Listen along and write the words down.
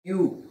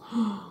You.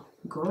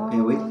 God. Okay,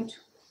 wait.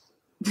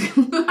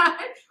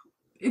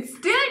 It's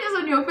still just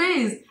on your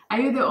face. Are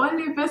you the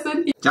only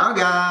person here? Ciao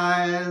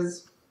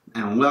guys!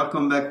 And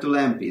welcome back to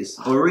Lempies.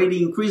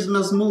 Already in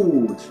Christmas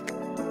mood.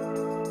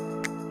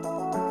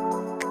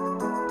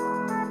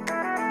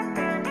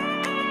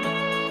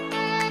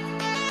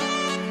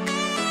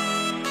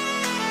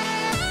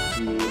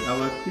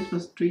 Our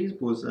Christmas tree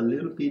was a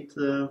little bit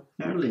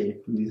early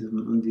this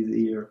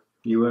year.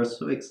 You were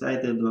so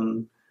excited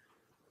on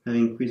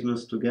having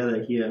Christmas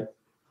together here.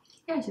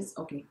 Yeah, just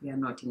okay. We are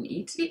not in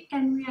Italy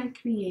and we are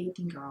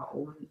creating our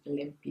own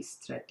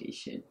Lempies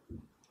tradition.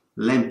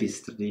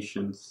 Lempies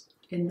traditions.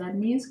 And that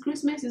means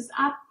Christmas is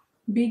up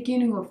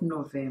beginning of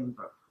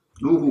November.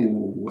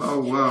 Ooh,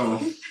 wow,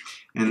 wow.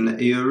 And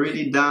you're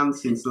already done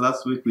since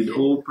last week with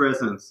all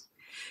presents.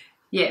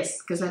 Yes,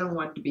 because I don't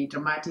want to be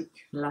dramatic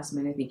last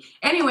minute thing.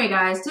 Anyway,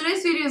 guys,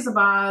 today's video is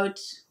about,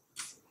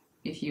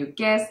 if you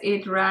guess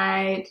it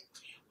right,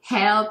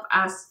 help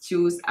us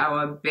choose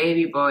our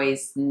baby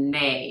boy's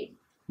name.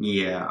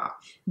 Yeah.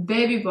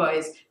 Baby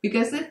boys,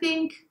 because I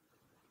think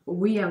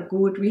we are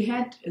good. We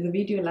had the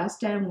video last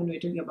time when we were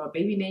talking about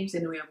baby names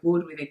and we are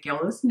good with a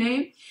girl's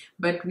name,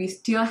 but we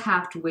still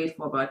have to wait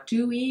for about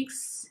 2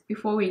 weeks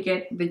before we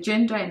get the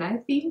gender, and I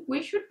think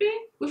we should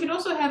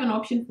also have an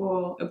option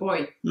for a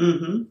boy.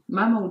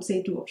 Mama would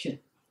say 2 options.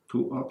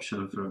 2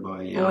 options for a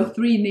boy, yeah. Or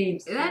 3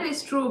 names. That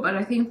is true, but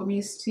I think for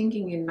me,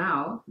 thinking in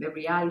now, the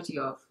reality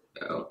of,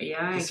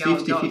 it's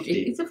 50-50.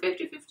 It's a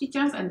 50-50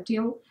 chance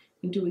until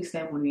in 2 weeks'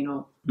 time when we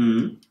know.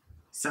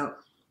 So,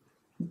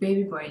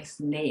 baby boy's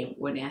name,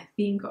 when I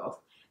think of,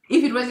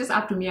 if it was just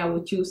up to me, I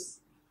would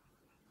choose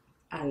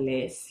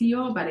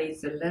Alessio, but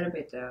it's a little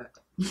bit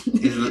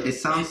it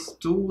sounds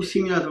too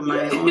similar to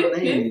my own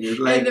name. It's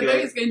like, and the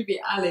baby is going to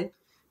be Ale.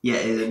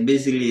 Yeah,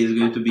 basically it's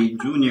going to be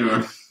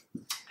Junior.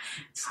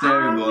 It's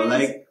terrible.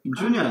 Like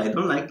Junior, I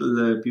don't like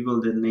the people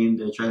that name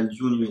their child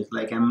Junior. It's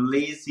like I'm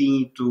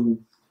lazy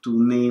to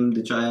name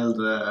the child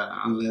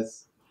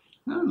unless,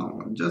 I don't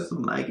know, I just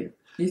don't like it.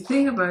 You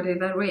think about it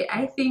that way.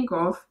 I think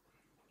of,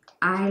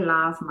 I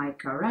love my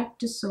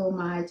character so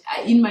much.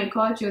 In my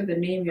culture, the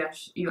name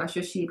you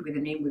associate with the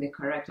name with the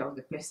character of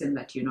the person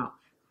that you know.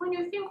 When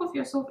you think of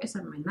yourself as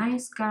a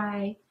nice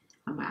guy,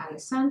 I'm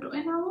Alessandro,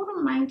 and I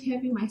wouldn't mind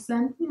having my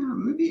son. Yeah,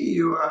 maybe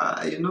you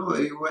are,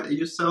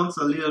 you sound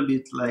a little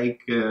bit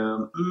like,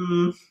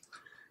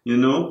 you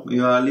know,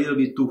 you are a little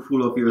bit too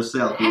full of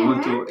yourself.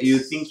 You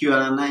think you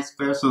are a nice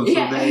person, so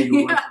then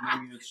you want to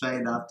name your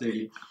child after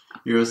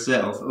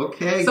yourself.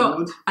 Okay, so,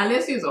 good.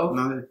 Alessio is off.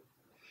 No,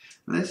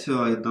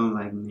 Alessio, I don't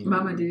like me.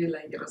 Mama didn't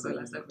like it also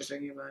last time we were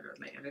talking about it.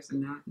 Like, Alessio,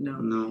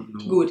 no.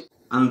 Good.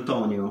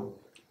 Antonio.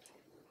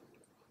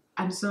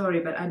 I'm sorry,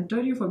 but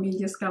Antonio for me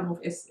just come off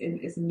as a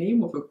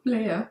name of a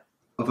player.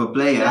 Of a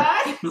player?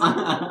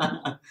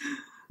 Yeah.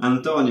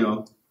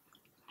 Antonio.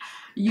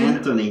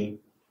 Anthony.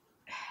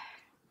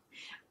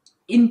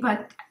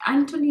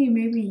 Anthony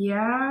maybe,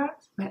 yeah,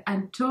 but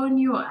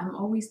Antonio, I'm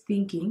always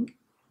thinking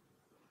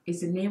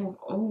is the name of,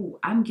 oh,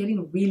 I'm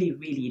getting really,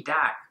 really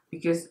dark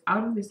because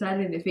out of the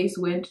sudden the face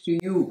went to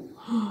you.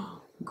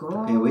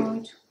 God. Okay,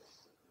 wait.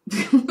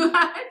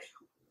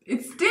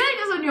 It's still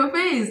just on your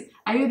face.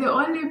 Are you the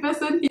only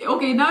person here?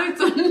 Okay, now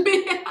it's on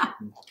me.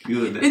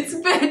 Good. It's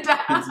better.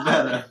 It's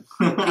better.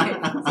 Okay,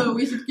 so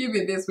we should keep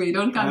it this way.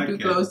 Don't come too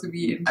close to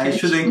me. I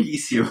shouldn't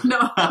kiss you. No.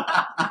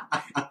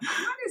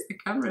 What is the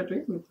camera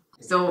doing?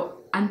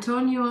 So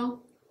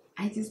Antonio,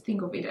 I just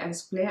think of it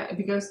as player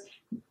because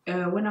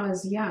when I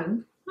was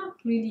young, not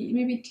really,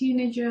 maybe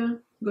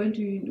teenager,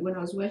 when I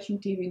was watching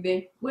TV,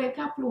 there were a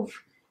couple of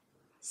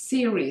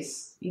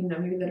series in the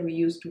movie that we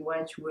used to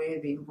watch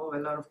where they involve a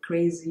lot of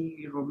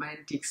crazy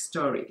romantic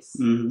stories,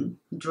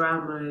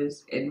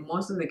 dramas, and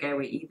most of the guys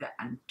were either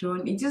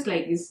Antonio. It's just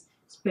like this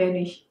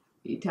Spanish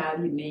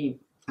Italian name.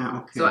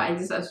 Okay. So I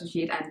just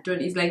associate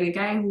Antonio. It's like the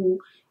guy who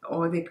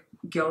all the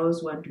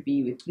girls want to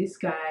be with. This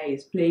guy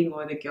is playing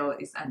all the girls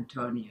is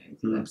Antonio.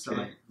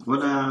 Okay. What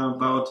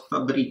about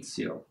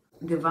Fabrizio?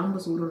 The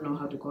Vambos wouldn't know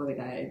how to call the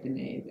guy the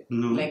name.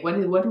 No. Like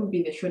what would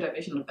be the shorter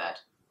version of that?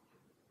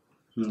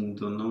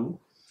 Don't know.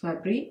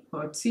 Fabri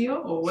or Zio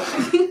or what?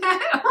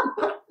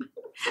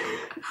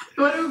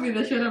 What would be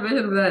the shorter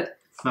version of that?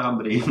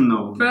 Fabri,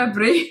 no.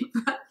 Fabri.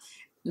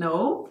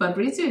 No,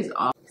 Fabrizio is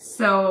off.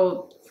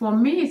 So for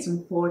me, it's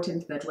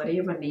important that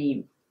whatever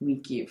name we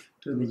give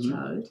to the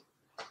child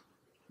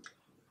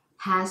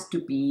has to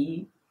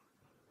be,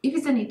 if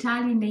it's an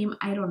Italian name,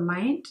 I don't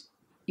mind.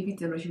 If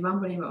it's a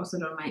Roshivambo name, I also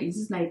don't mind. It's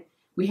just like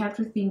we have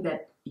to think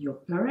that your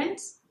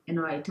parents and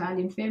our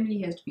Italian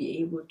family has to be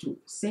able to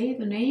say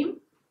the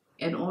name,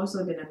 and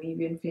also the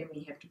Namibian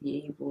family have to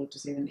be able to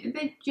say the name. And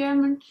the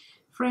German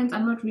friends,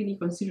 I'm not really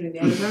considering, they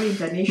are very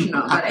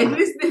international, but at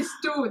least there's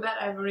 2 that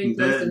are very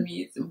close to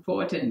me. It's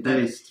important. That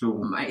is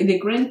true. The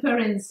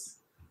grandparents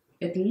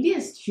at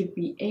least should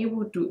be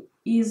able to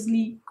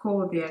easily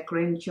call their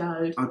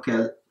grandchild.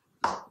 Okay.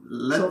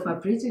 So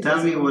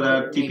tell me what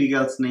are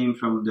typical names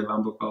from the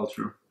Vambo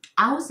culture.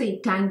 I would say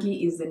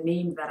Tangi is the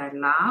name that I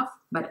love,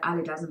 but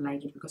Ali doesn't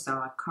like it because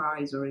our car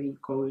is already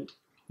called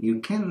You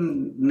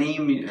can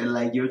name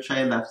like your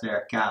child after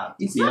a cat.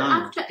 It's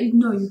not after.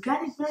 No, you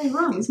got it very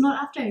wrong. It's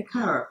not after a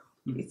car.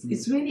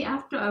 It's really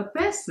after a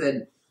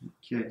person.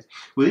 Okay.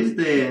 What is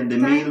the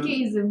male?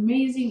 Tanki is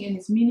amazing and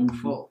it's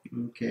meaningful.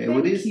 Okay.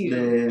 What is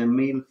the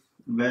male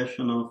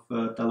version of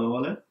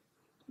Talohole?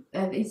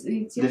 It's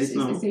just it's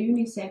a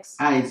unisex.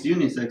 It's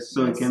unisex,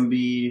 so it can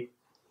be.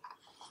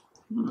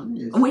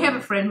 We have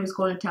a friend who's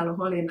called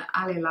Talohole, and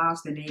Ali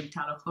loves the name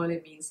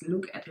Talohole. Means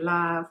look at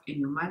love, and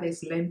your mother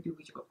is Lempies,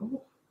 which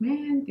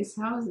man, this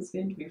house is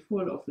going to be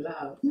full of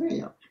love.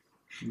 Yeah.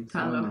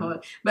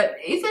 Talohole, but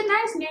it's a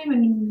nice name,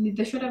 and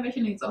the shorter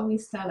version is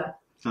always Tala.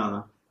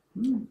 Tala.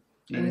 And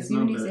it's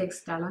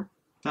unisex Tala.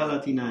 Tala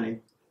Tinare.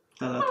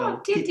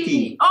 Tala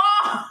Titi.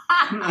 Oh!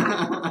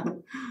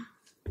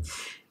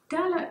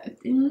 Tala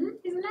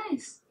is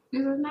nice.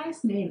 It's a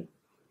nice name.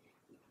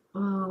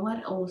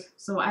 What else?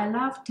 So I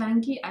love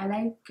Tanki. I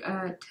like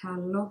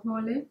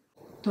Talohole.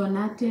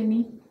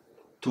 Tonateni.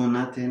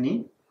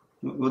 Tonateni?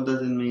 What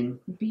does it mean?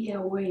 Be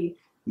awake.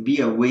 Be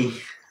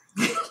awake.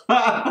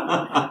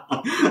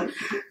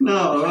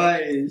 No,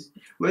 why?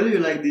 Why do you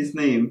like this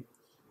name?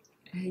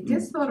 I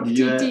just thought of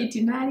Titi,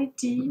 Tinari,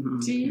 T.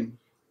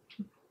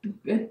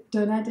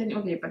 Tonateni.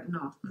 Okay, but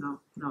no.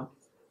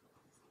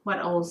 What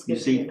else? You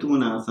say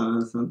tuna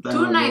sometimes.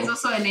 Tuna is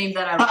also a name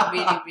that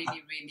I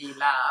really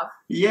love.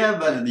 Yeah,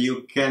 but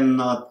you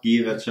cannot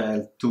give a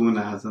child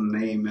tuna as a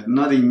name.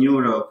 Not in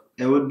Europe.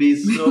 It would be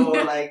so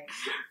like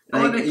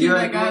you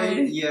are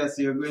going. Yes,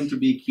 you're going to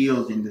be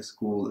killed in the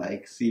school.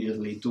 Like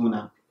seriously,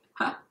 tuna.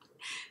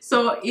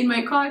 So in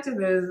my culture,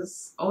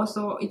 there's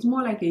also it's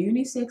more like a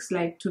unisex.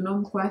 Like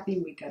Tunom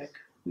Kwati,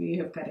 we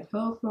have got a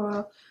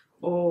helper,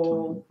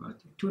 or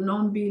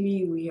Tunom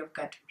Billy, we have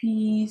got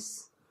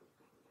peace.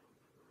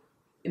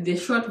 The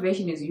short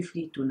version is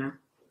usually tuna,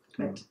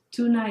 but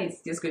tuna is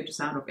just going to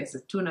sound up as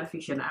a tuna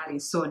fish, and Ali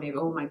is so never.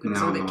 Oh my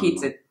goodness! All the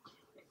kids,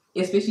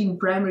 especially in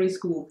primary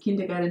school,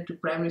 kindergarten to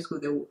primary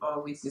school, they were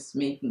always just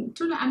making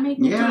tuna. I'm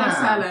making tuna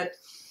salad.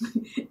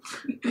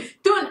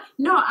 Tuna.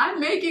 No, I'm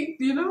making.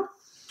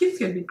 Kids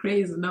can be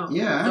crazy now.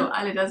 Yeah. So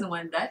Ali doesn't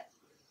want that.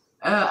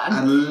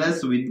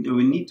 Unless we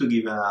need to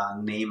give a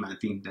name, I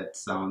think that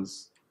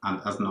sounds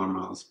as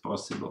normal as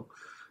possible.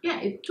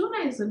 Yeah,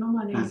 tuna is a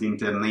normal name. As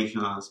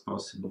international as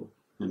possible.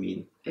 I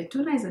mean,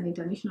 tuna is an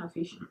international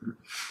fish.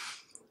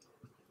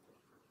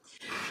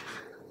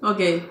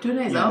 Okay,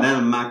 tuna is out.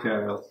 Then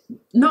mackerel.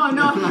 No.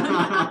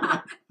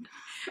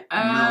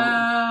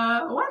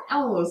 What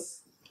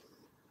else?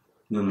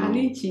 No.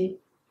 Alice.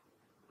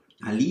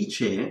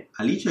 Alice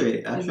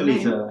actually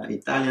is an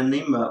Italian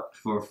name, but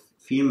for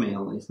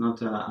female. It's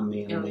not a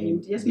male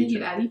name. Just make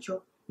it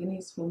Alicio. Then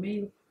it's for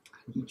male.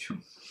 Alicio.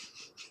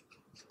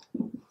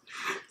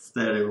 It's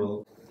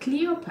terrible.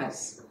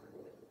 Cleopas.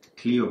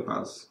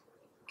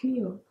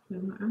 Cleo,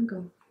 my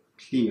uncle.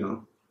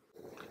 Cleo.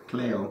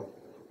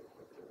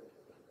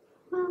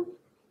 Oh,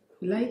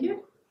 you like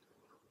it?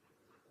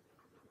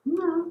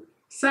 No.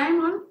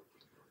 Simon.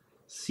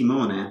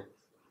 Simone.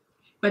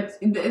 But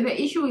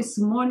the issue with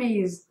Simone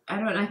is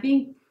I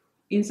think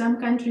in some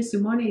countries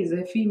Simone is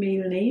a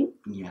female name.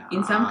 Yeah.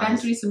 In some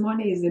countries Simone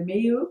is a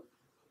male.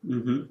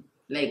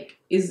 Like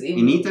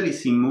in Italy,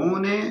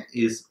 Simone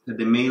is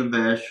the male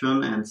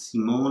version and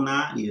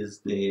Simona is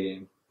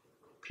the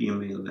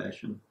female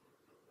version.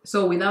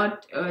 So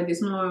without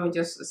there's no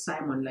just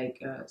Simon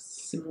like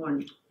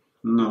Simone.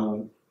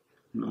 No.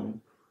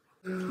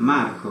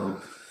 Marco,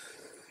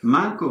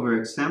 for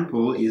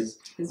example, is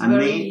a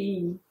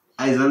name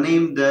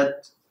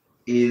that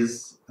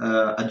is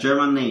a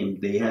German name.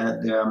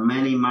 There are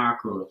many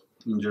Marco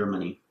in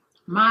Germany.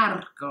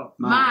 Marco,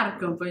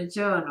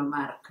 buongiorno,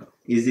 Marco.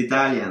 Is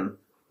Italian.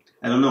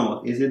 I don't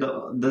know.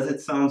 Does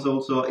it sound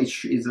also?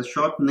 It's a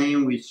short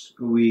name which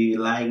we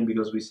like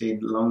because we say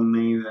long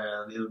name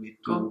a little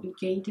bit too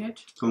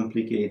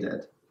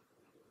complicated.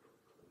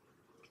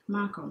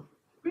 Marco.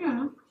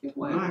 Yeah, should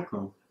work.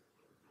 Marco.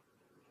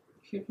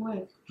 Should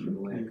work.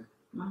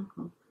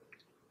 Marco.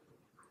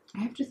 I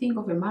have to think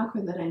of a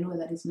Marco that I know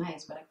that is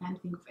nice, but I can't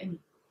think of any.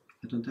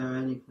 I don't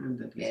have any friend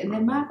that is.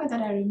 The Marco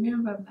that I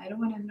remember, I don't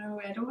want to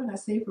know. I don't want to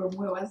say from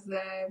where was the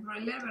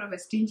level of a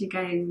stingy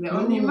guy. Is the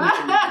only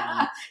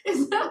Marco.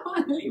 It's the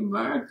only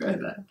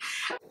Marco.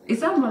 It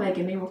sounds more like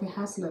a name of a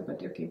hustler,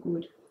 but okay,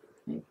 good.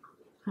 Like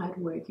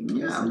hardworking.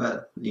 Yeah,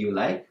 but you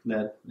like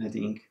that, I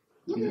think.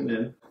 Isn't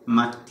it?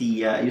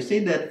 Mattia. You say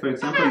that, for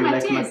example, you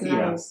like Mattia.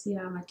 Nice.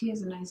 Yeah, Mattia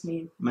is a nice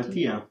name.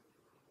 Mattia.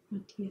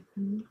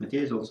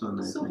 Mattia is also a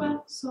nice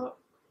name. So,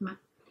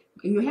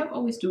 you have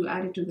always to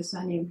add it to the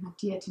surname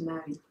Mattia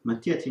Tinari.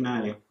 Mattia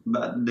Tinari.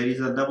 But there is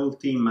a double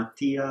T,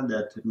 Mattia,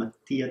 that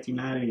Mattia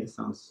Tinari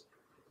sounds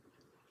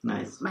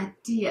nice.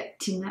 Mattia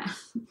Tinari.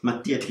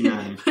 Mattia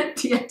Tinari.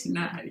 Mattia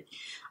Tinari.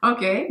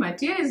 Okay,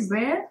 Mattia is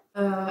there.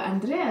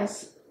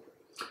 Andreas.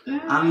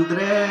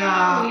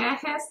 Andrea.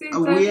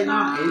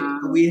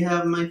 We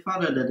have my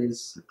father that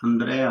is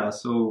Andrea,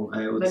 so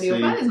I would say. But your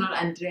father is not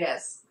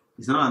Andreas.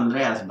 It's not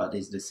Andreas, but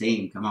it's the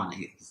same. Come on,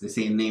 it's the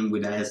same name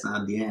with S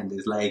at the end.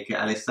 It's like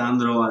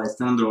Alessandro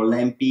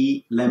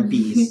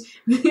Lempies.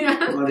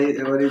 Yeah. What is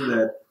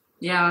that?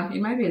 Yeah,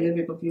 it might be a little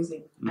bit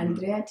confusing.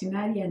 Andrea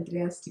Tinari,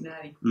 Andreas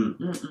Tinari. No.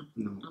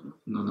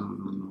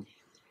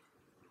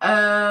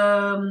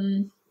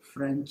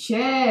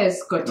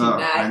 Francesco Tinari. Oh,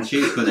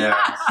 Francesco, there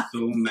are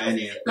so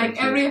many. Like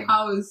every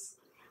house.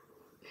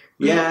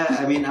 Yeah,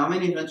 I mean, how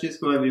many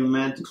Francesco have you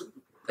met?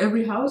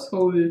 Every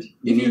household.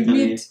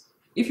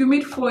 If you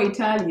meet 4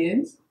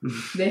 Italians,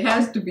 there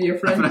has to be a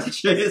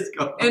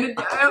Francesco. And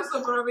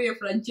also probably a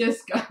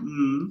Francesca.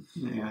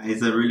 Yeah,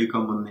 it's a really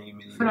common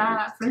name. In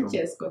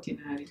Francesco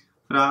Tinari.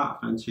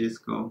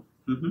 Francesco.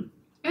 And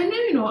then,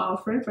 you know, our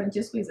friend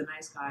Francesco is a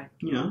nice guy.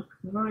 Yeah.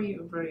 Very,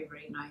 very,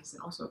 very nice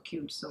and also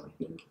cute, so I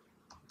think.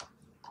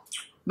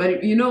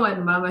 But you know what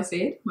Mama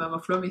said? Mama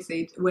Flomi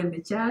said, when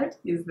the child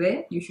is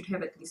there, you should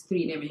have at least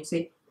 3 names. And you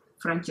say,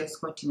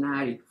 Francesco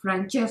Tinari.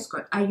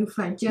 Francesco, are you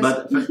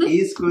Francesco? But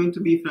is going to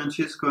be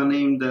Francesco a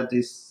name that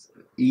is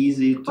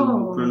easy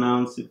to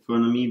pronounce it for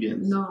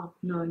Namibians? No.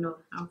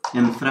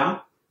 And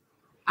Fra?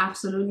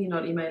 Absolutely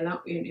not. In my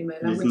language,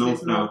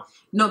 there's no.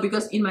 No,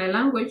 because in my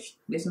language,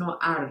 there's no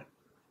R.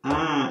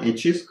 Ah, and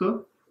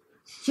Cesco?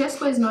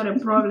 Cesco is not a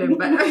problem,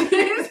 but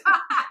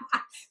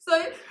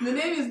so the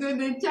name is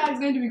the child is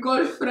going to be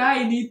called Fra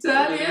in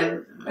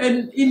Italian,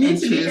 and in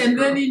Italy, and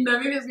then in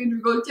Namibia it's going to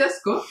be called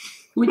Cesco,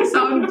 which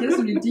sounds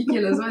just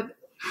ridiculous.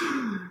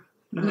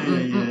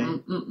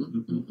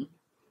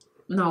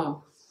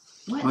 No.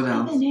 What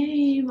other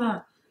name?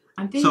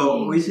 I'm thinking.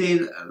 So we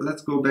said,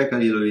 let's go back a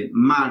little bit.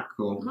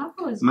 Marco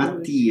is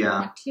Mattia.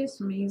 Mattia is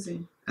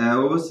amazing.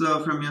 What was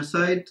from your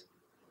side?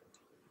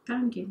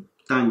 Tangi.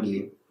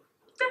 Tangi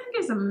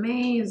is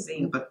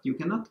amazing. But you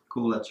cannot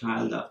call a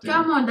child after.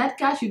 Come on, that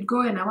car should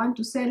go and I want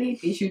to sell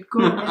it. It should go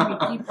and then we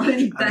keep on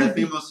it. The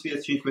famous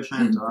Fiat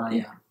 500.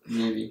 Yeah,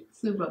 maybe.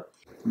 Super.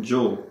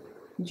 Joe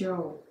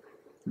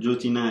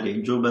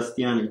Tinari. Joe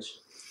Bastianic.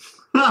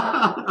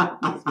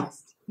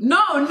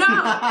 No.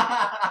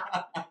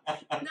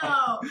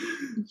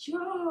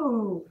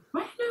 Joe.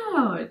 Why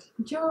not?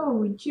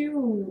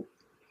 Joe.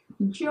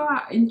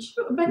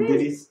 But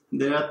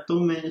there are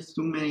too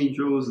many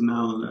Joes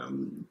now.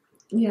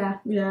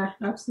 Yeah,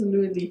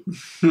 absolutely.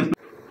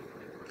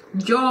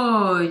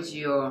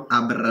 Giorgio.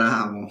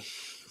 Abramo.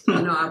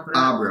 No,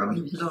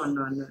 Abram. No.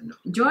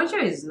 Giorgio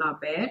is not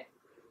bad.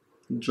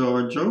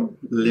 Giorgio.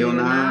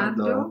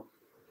 Leonardo.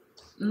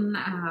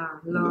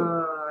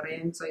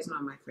 Lorenzo is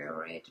not my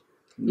favorite.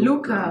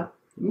 Luca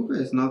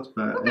is not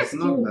bad. Luca's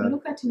not cute. bad.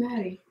 Luca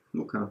Tinari.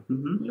 Luca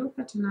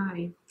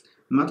Tinari.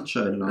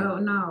 Marcello. Oh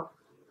no.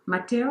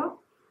 Matteo.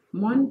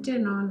 Monte,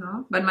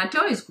 no. But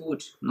Matteo is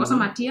good. Also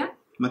Mattia.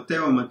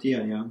 Mattia,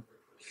 yeah.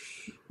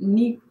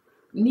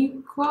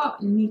 Nicolo,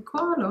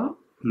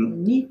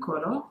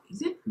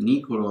 is it?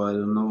 Nicolo, I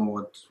don't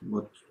know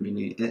what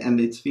really, and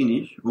it's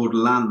Finnish.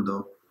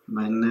 Orlando,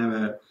 I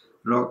never.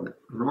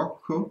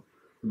 Rocco,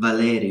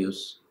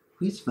 Valerius.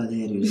 Who is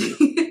Valerius?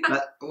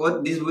 But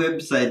what this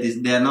website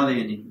is, they're not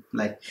even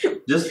like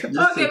just.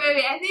 Okay,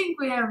 baby. I think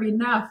we have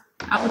enough.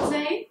 I would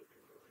say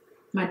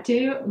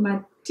Mattia,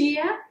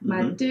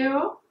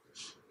 Matteo,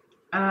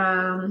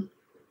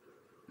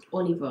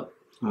 Oliver.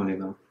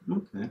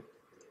 Okay.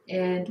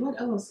 And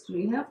what else do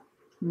we have?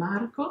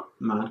 Marco.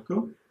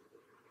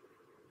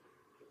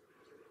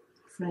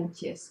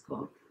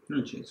 Francesco.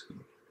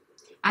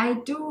 I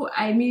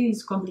mean,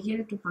 it's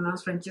complicated to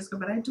pronounce Francesco,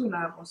 but I do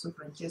love also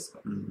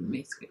Francesco.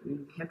 We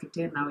have to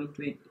turn now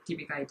into a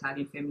typical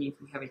Italian family if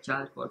we have a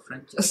child called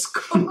Francesco.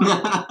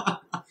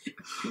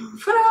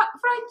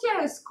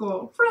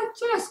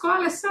 Francesco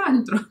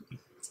Alessandro.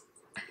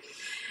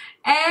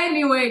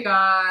 Anyway,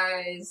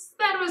 guys,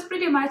 that was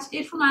pretty much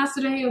it from us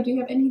today. Or do you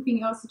have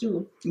anything else to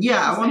do?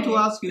 Yeah, I want to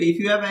ask you if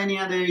you have any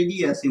other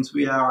ideas, since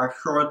we are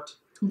short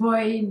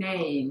boy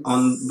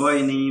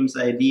names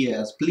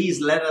ideas. Please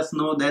let us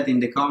know that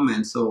in the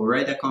comments. So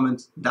write a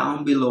comment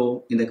down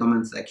below in the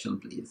comment section,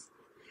 please.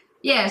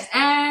 Yes,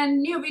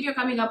 and new video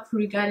coming up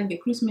regarding the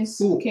Christmas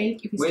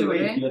cake. If it's still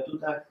there. You're too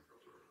dark.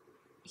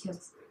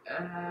 Yes.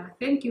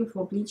 Thank you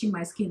for bleaching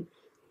my skin.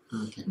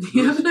 Okay.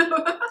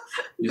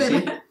 You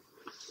see?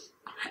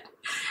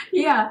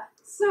 Yeah,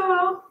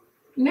 so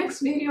next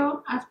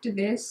video after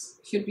this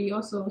should be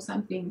also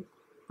something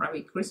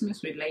probably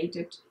Christmas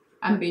related.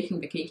 I'm baking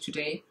the cake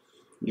today.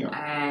 Yeah.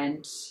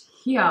 And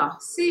yeah,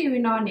 see you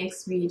in our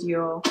next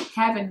video.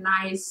 Have a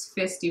nice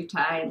festive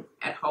time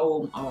at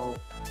home, or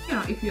you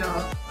know, if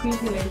you're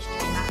privileged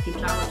enough to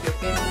travel with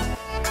your family,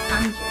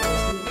 come to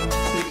our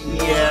city.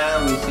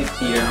 Yeah, we sit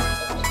here.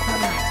 Have a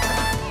nice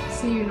time.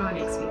 See you in our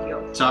next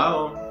video.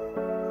 Ciao.